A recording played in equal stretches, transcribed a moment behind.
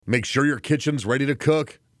Make sure your kitchen's ready to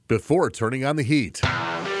cook before turning on the heat.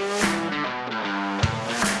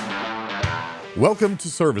 Welcome to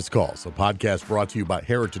Service Calls, a podcast brought to you by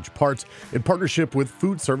Heritage Parts in partnership with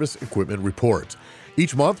Food Service Equipment Report.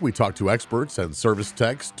 Each month, we talk to experts and service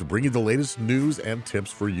techs to bring you the latest news and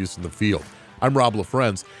tips for use in the field. I'm Rob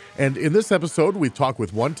LaFrenz, and in this episode, we talk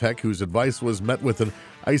with one tech whose advice was met with an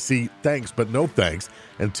icy thanks but no thanks,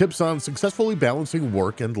 and tips on successfully balancing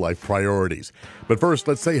work and life priorities. But first,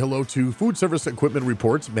 let's say hello to Food Service Equipment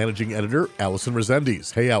Report's Managing Editor, Allison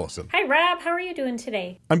Resendiz. Hey, Allison. Hi, Rob. How are you doing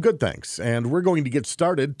today? I'm good, thanks. And we're going to get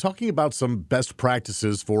started talking about some best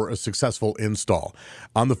practices for a successful install.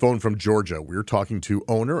 On the phone from Georgia, we're talking to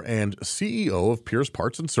owner and CEO of Pierce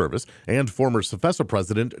Parts and Service and former Safesa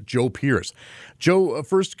president, Joe Pierce. Joe,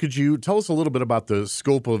 first, could you tell us a little bit about the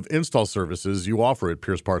scope of install services you offer at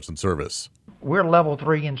Pierce Parts and Service? We're a level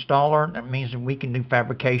 3 installer. That means that we can do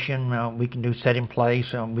fabrication, we can do set in place,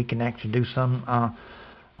 we can actually do some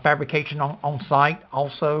fabrication on site.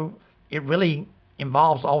 Also, it really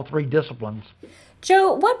involves all three disciplines.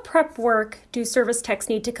 Joe, what prep work do service techs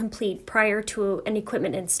need to complete prior to an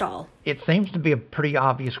equipment install? It seems to be a pretty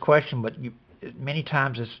obvious question, but many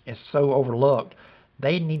times it's so overlooked.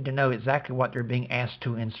 They need to know exactly what they're being asked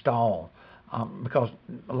to install, because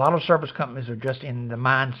a lot of service companies are just in the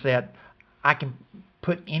mindset, I can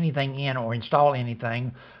put anything in or install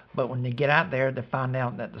anything, but when they get out there, they find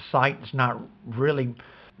out that the site's not really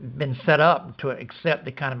been set up to accept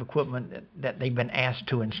the kind of equipment that they've been asked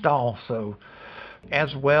to install. So,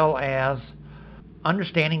 as well as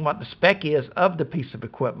understanding what the spec is of the piece of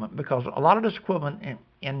equipment, because a lot of this equipment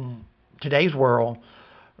in today's world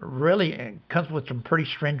really comes with some pretty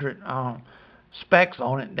stringent specs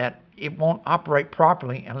on it that it won't operate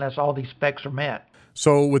properly unless all these specs are met.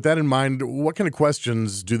 So with that in mind, what kind of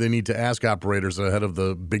questions do they need to ask operators ahead of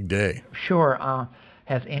the big day? Sure.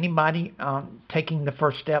 Has anybody taking the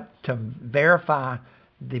first step to verify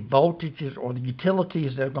the voltages or the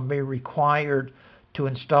utilities that are going to be required to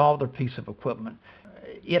install their piece of equipment?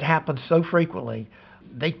 It happens so frequently.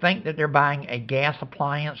 They think that they're buying a gas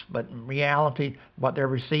appliance, but in reality, what they're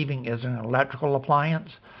receiving is an electrical appliance.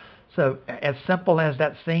 So as simple as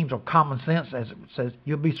that seems, or common sense as it says,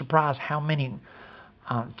 you'll be surprised how many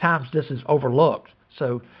times this is overlooked.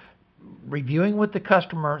 So reviewing with the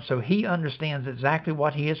customer so he understands exactly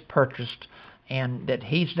what he has purchased and that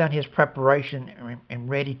he's done his preparation and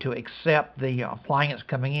ready to accept the appliance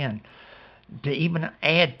coming in. To even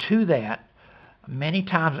add to that, many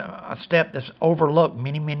times a step that's overlooked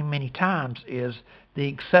many times is the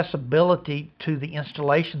accessibility to the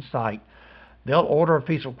installation site. They'll order a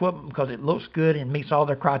piece of equipment because it looks good and meets all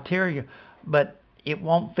their criteria, but it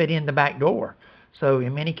won't fit in the back door. So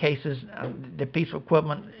in many cases, the piece of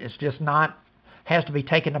equipment is just has to be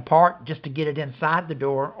taken apart just to get it inside the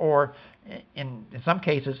door, or in some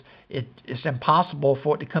cases, it's impossible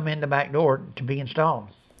for it to come in the back door to be installed.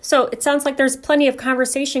 So it sounds like there's plenty of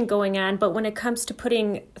conversation going on, but when it comes to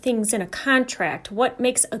putting things in a contract, what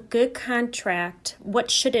makes a good contract?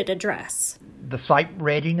 What should it address? The site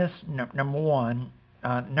readiness, number one.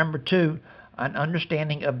 Number two, an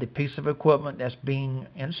understanding of the piece of equipment that's being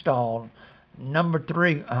installed. Number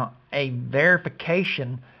three, a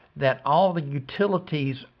verification that all the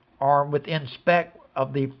utilities are within spec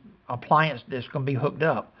of the appliance that's going to be hooked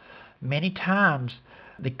up. Many times,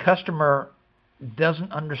 the customer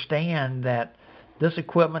doesn't understand that this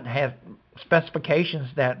equipment has specifications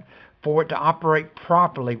that for it to operate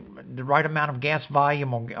properly, the right amount of gas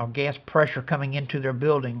volume or gas pressure coming into their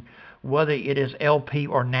building, whether it is LP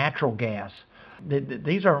or natural gas.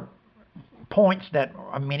 These are points that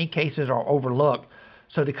in many cases are overlooked.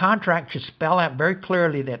 So the contract should spell out very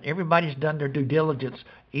clearly that everybody's done their due diligence,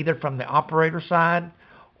 either from the operator side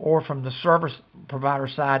or from the service provider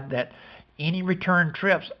side, that any return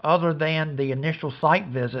trips other than the initial site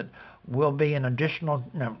visit will be an additional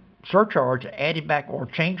surcharge added back, or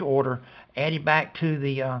change order added back to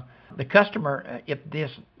the customer if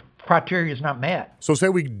this criteria is not met. So say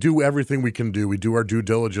we do everything we can do. We do our due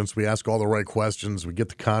diligence. We ask all the right questions. We get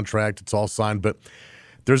the contract. It's all signed. But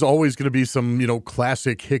there's always going to be some,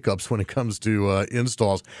 classic hiccups when it comes to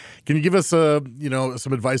installs. Can you give us,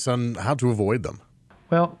 some advice on how to avoid them?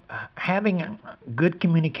 Well, having good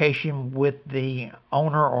communication with the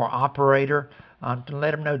owner or operator to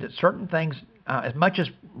let them know that certain things, as much as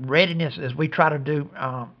readiness as we try to do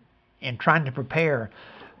in trying to prepare,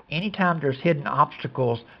 anytime there's hidden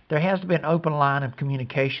obstacles, there has to be an open line of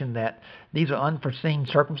communication that these are unforeseen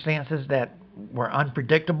circumstances that were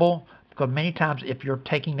unpredictable. Because many times if you're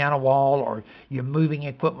taking down a wall or you're moving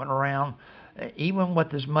equipment around, even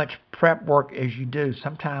with as much prep work as you do,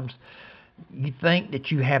 sometimes you think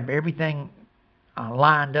that you have everything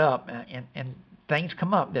lined up, and things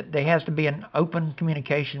come up, that there has to be an open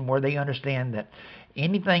communication where they understand that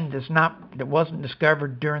anything that wasn't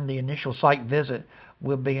discovered during the initial site visit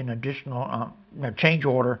will be an additional change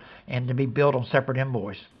order and to be billed on separate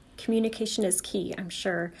invoice. Communication is key, I'm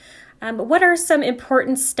sure. What are some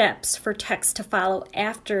important steps for techs to follow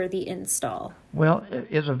after the install? Well,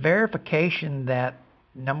 it's a verification that,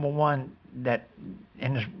 number one,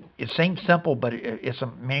 and it seems simple, but it's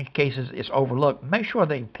in many cases it's overlooked. Make sure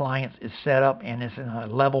the appliance is set up and it's in a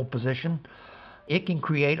level position. It can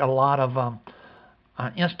create a lot of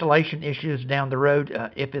installation issues down the road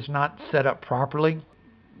if it's not set up properly.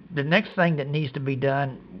 The next thing that needs to be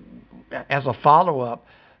done as a follow-up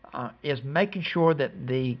is making sure that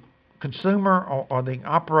the consumer or the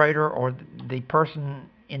operator or the person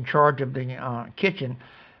in charge of the kitchen,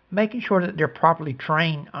 making sure that they're properly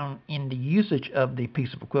trained in the usage of the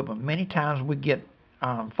piece of equipment. Many times we get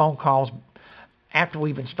phone calls after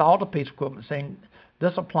we've installed a piece of equipment saying,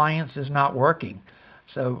 this appliance is not working.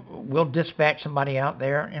 So we'll dispatch somebody out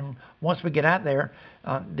there, and once we get out there,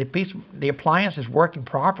 the appliance is working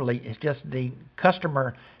properly. It's just the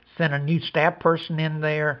customer sent a new staff person in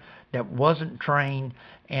there that wasn't trained,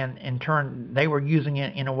 and in turn they were using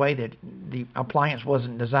it in a way that the appliance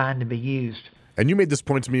wasn't designed to be used. And you made this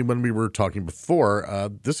point to me when we were talking before.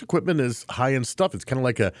 This equipment is high-end stuff. It's kind of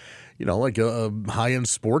like a high-end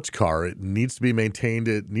sports car. It needs to be maintained.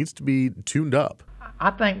 It needs to be tuned up. I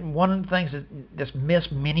think one of the things that's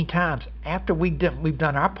missed many times after we've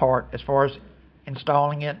done our part as far as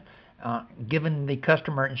installing it, giving the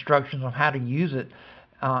customer instructions on how to use it,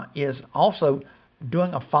 is also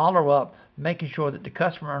doing a follow-up, making sure that the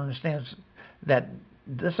customer understands that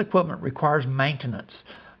this equipment requires maintenance.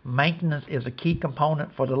 Maintenance is a key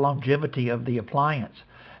component for the longevity of the appliance,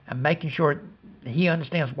 and making sure he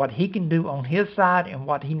understands what he can do on his side and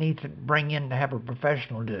what he needs to bring in to have a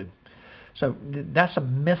professional do. So that's a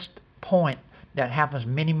missed point that happens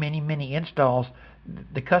many installs.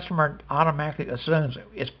 The customer automatically assumes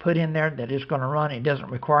it's put in there that it's going to run. It doesn't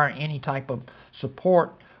require any type of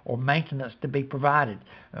support or maintenance to be provided,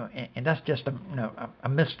 and that's just a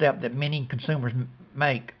misstep that many consumers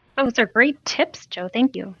make. Those are great tips, Joe.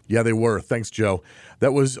 Thank you. Yeah, they were. Thanks, Joe.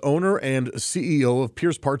 That was owner and CEO of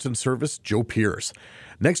Pierce Parts and Service, Joe Pierce.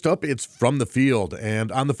 Next up, it's From the Field.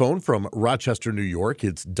 And on the phone from Rochester, New York,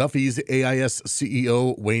 it's Duffy's AIS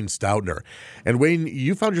CEO, Wayne Stoutner. And Wayne,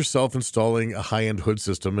 you found yourself installing a high-end hood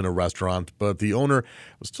system in a restaurant, but the owner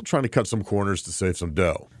was still trying to cut some corners to save some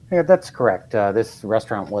dough. Yeah, that's correct. This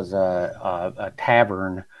restaurant was a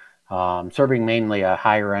tavern serving mainly a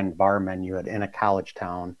higher-end bar menu in a college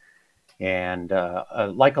town. And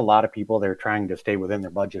like a lot of people, they're trying to stay within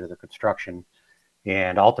their budget of the construction.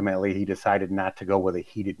 And ultimately, he decided not to go with a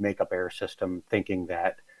heated makeup air system, thinking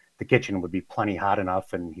that the kitchen would be plenty hot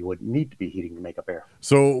enough and he wouldn't need to be heating the makeup air.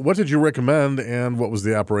 So what did you recommend, and what was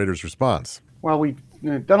the operator's response? Well, we've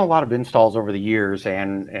done a lot of installs over the years,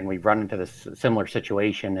 and we've run into this similar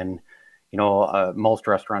situation. And, most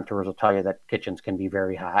restaurateurs will tell you that kitchens can be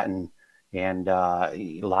very hot, and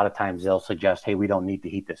a lot of times they'll suggest, hey, we don't need to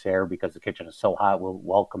heat this air because the kitchen is so hot, we'll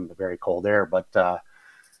welcome the very cold air. But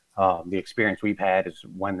the experience we've had is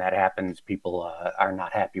when that happens, people are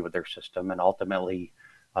not happy with their system and ultimately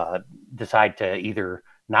decide to either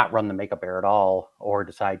not run the makeup air at all or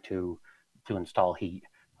decide to install heat.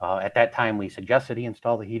 At that time, we suggested he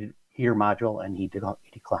install the heater module, and he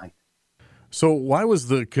declined. So why was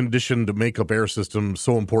the conditioned makeup air system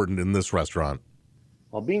so important in this restaurant?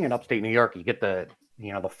 Well, being in upstate New York, you get the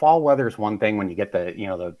fall weather is one thing when you get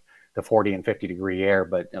the 40 and 50 degree air,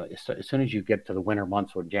 but as soon as you get to the winter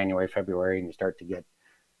months with January, February, and you start to get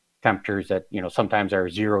temperatures that, sometimes are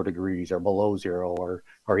 0 degrees or below zero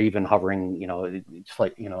or even hovering, it's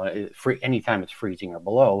like, anytime it's freezing or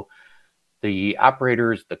below, the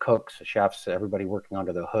operators, the cooks, the chefs, everybody working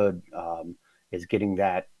under the hood is getting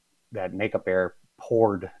that makeup air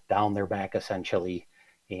poured down their back essentially,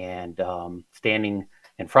 and standing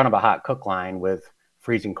in front of a hot cook line with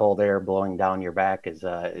freezing cold air blowing down your back is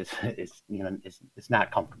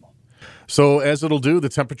not comfortable. So as it'll do, the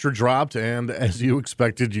temperature dropped, and as you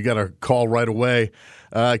expected, you got a call right away.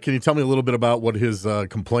 Can you tell me a little bit about what his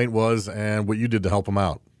complaint was and what you did to help him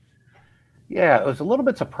out? Yeah, it was a little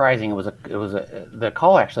bit surprising. The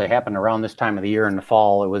call actually happened around this time of the year in the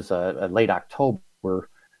fall. It was a late October,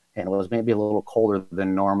 and it was maybe a little colder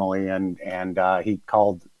than normally. And he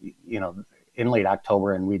called, in late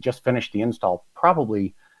October, and we just finished the install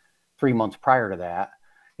probably 3 months prior to that.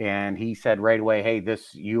 And he said right away, "Hey,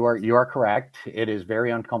 you are correct. It is very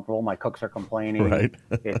uncomfortable. My cooks are complaining. Right.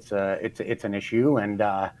 It's an issue,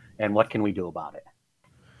 and what can we do about it?"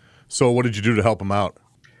 So what did you do to help him out?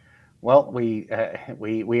 Well, we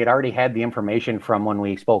had already had the information from when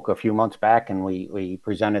we spoke a few months back, and we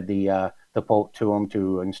presented the quote to him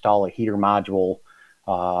to install a heater module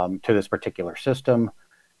to this particular system.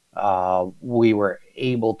 We were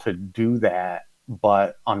able to do that,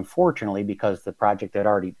 but unfortunately, because the project had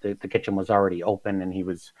already, the kitchen was already open and he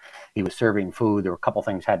was serving food, there were a couple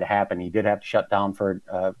things had to happen. He did have to shut down for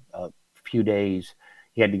a few days.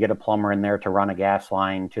 He had to get a plumber in there to run a gas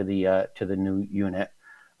line to the new unit.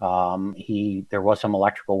 There was some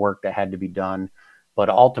electrical work that had to be done, but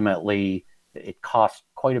ultimately it cost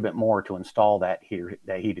quite a bit more to install that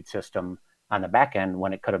heated system on the back end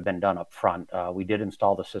when it could have been done up front. We did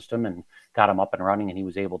install the system and got him up and running, and he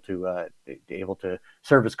was able to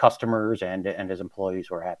serve his customers, and his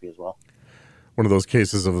employees were happy as well. One of those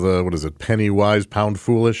cases of the penny wise, pound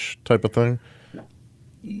foolish type of thing.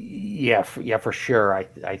 Yeah, for sure.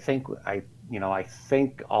 I think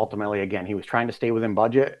ultimately, again, he was trying to stay within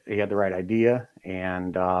budget. He had the right idea,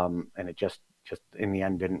 and it just in the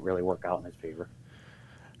end didn't really work out in his favor.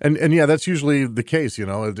 And yeah, that's usually the case.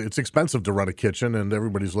 It's expensive to run a kitchen, and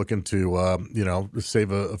everybody's looking to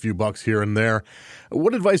save a few bucks here and there.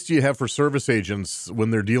 What advice do you have for service agents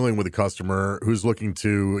when they're dealing with a customer who's looking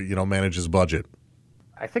to manage his budget?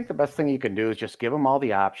 I think the best thing you can do is just give them all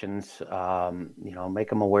the options. Make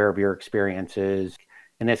them aware of your experiences.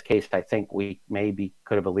 In this case, I think we maybe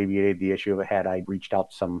could have alleviated the issue had I reached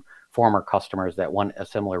out to some former customers that went a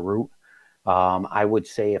similar route. I would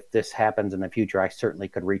say if this happens in the future, I certainly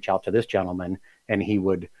could reach out to this gentleman, and he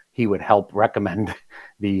would help recommend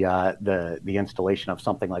the installation of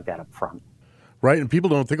something like that up front. Right, and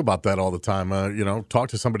people don't think about that all the time. Talk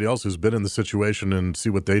to somebody else who's been in the situation and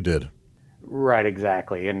see what they did. Right,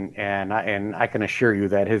 exactly, and I can assure you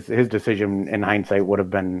that his decision in hindsight would have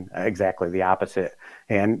been exactly the opposite.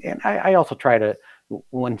 And I also try to,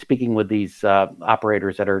 when speaking with these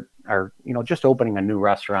operators that are just opening a new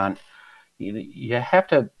restaurant, you have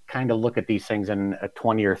to kind of look at these things in a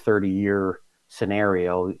 20 or 30 year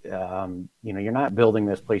scenario. You're not building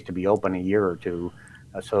this place to be open a year or two.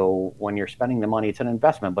 So when you're spending the money, it's an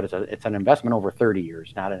investment, but it's an investment over 30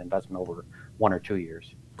 years, not an investment over 1 or 2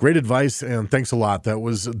 years. Great advice, and thanks a lot. That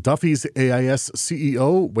was Duffy's AIS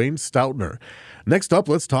CEO, Wayne Stoutner. Next up,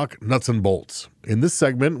 let's talk nuts and bolts. In this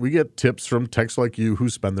segment, we get tips from techs like you who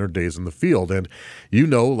spend their days in the field. And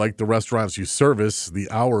like the restaurants you service,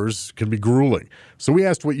 the hours can be grueling. So we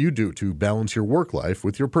asked what you do to balance your work life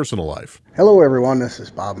with your personal life. Hello, everyone. This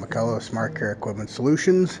is Bob McCullough of Smart Care Equipment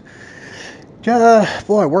Solutions.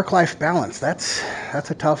 Work-life balance, that's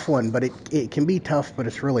a tough one, but it can be tough, but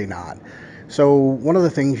it's really not. So one of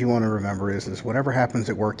the things you want to remember is whatever happens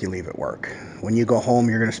at work, you leave at work. When you go home,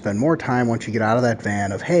 you're going to spend more time once you get out of that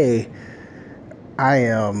van of, hey, I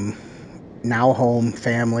am now home,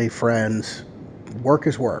 family, friends. Work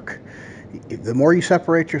is work. The more you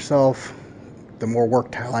separate yourself, the more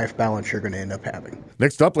work-life balance you're going to end up having.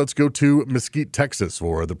 Next up, let's go to Mesquite, Texas,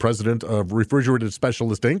 for the president of Refrigerated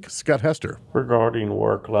Specialist, Inc., Scott Hester. Regarding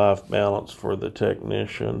work-life balance for the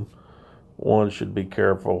technician, one should be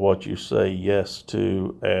careful what you say yes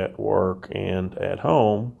to at work and at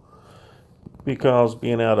home, because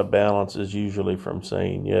being out of balance is usually from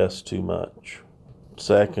saying yes too much.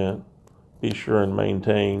 Second, be sure and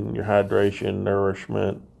maintain your hydration,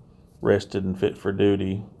 nourishment, rested and fit for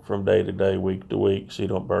duty from day to day, week to week, so you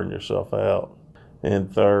don't burn yourself out.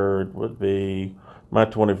 And third would be my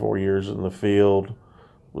 24 years in the field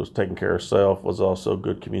was taking care of self, was also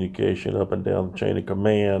good communication up and down the chain of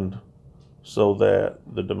command, so that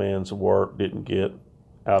the demands of work didn't get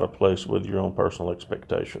out of place with your own personal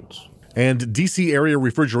expectations. And D.C. Area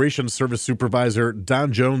Refrigeration Service Supervisor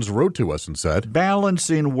Don Jones wrote to us and said,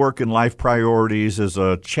 balancing work and life priorities is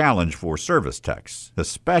a challenge for service techs,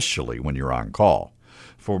 especially when you're on call.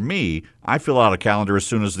 For me, I fill out a calendar as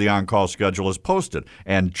soon as the on-call schedule is posted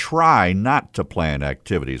and try not to plan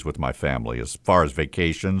activities with my family as far as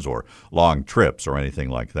vacations or long trips or anything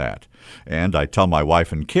like that. And I tell my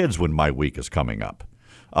wife and kids when my week is coming up.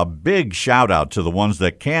 A big shout out to the ones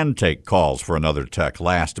that can take calls for another tech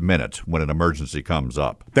last minute when an emergency comes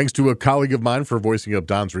up. Thanks to a colleague of mine for voicing up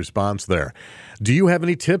Don's response there. Do you have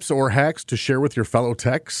any tips or hacks to share with your fellow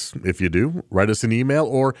techs? If you do, write us an email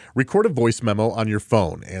or record a voice memo on your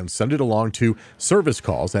phone and send it along to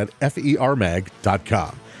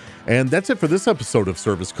servicecalls@fermag.com. And that's it for this episode of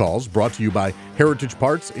Service Calls, brought to you by Heritage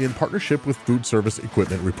Parts in partnership with Food Service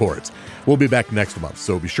Equipment Reports. We'll be back next month,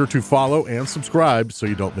 so be sure to follow and subscribe so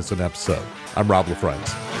you don't miss an episode. I'm Rob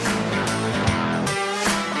LaFrance.